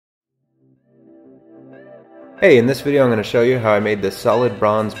Hey, in this video I'm going to show you how I made this solid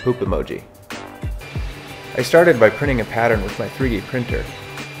bronze poop emoji. I started by printing a pattern with my 3D printer.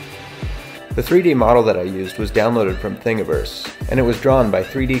 The 3D model that I used was downloaded from Thingiverse, and it was drawn by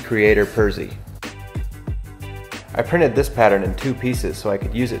 3D creator Percy. I printed this pattern in 2 pieces so I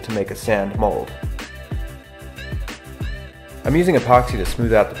could use it to make a sand mold. I'm using epoxy to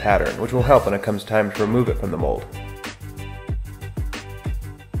smooth out the pattern, which will help when it comes time to remove it from the mold.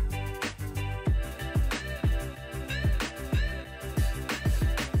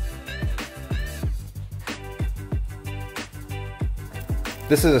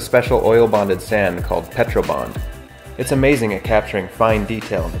 This is a special oil-bonded sand called Petrobond. It's amazing at capturing fine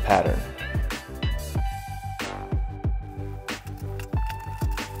detail in the pattern.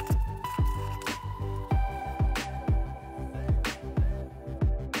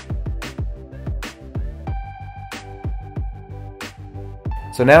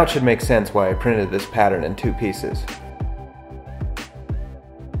 So now it should make sense why I printed this pattern in 2 pieces.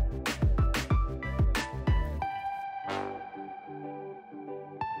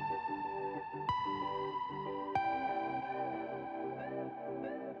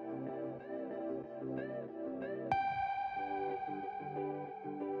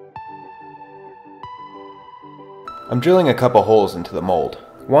 I'm drilling a couple holes into the mold.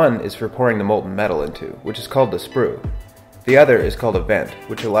 One is for pouring the molten metal into, which is called the sprue. The other is called a vent,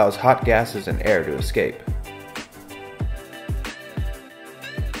 which allows hot gases and air to escape.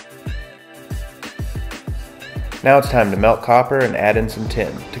 Now it's time to melt copper and add in some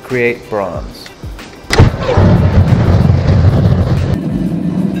tin to create bronze.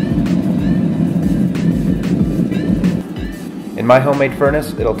 In my homemade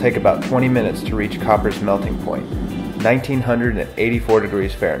furnace, it'll take about 20 minutes to reach copper's melting point, 1984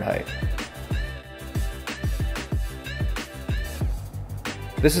 degrees Fahrenheit.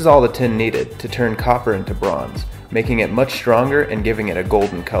 This is all the tin needed to turn copper into bronze, making it much stronger and giving it a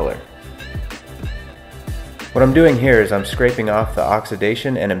golden color. What I'm doing here is I'm scraping off the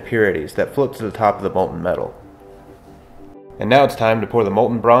oxidation and impurities that float to the top of the molten metal. And now it's time to pour the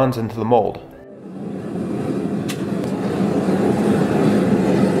molten bronze into the mold.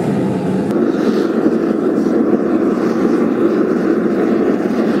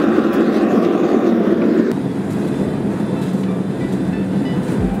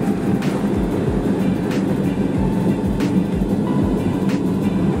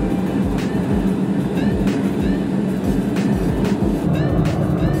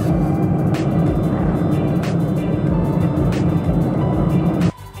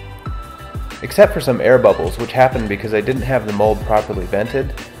 Except for some air bubbles, which happened because I didn't have the mold properly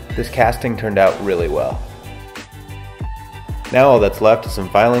vented, this casting turned out really well. Now all that's left is some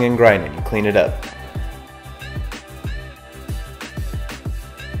filing and grinding to clean it up.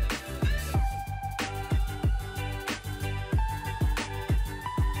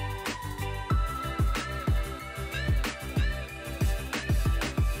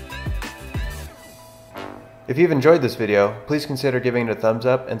 If you've enjoyed this video, please consider giving it a thumbs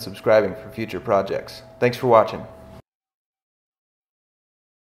up and subscribing for future projects. Thanks for watching.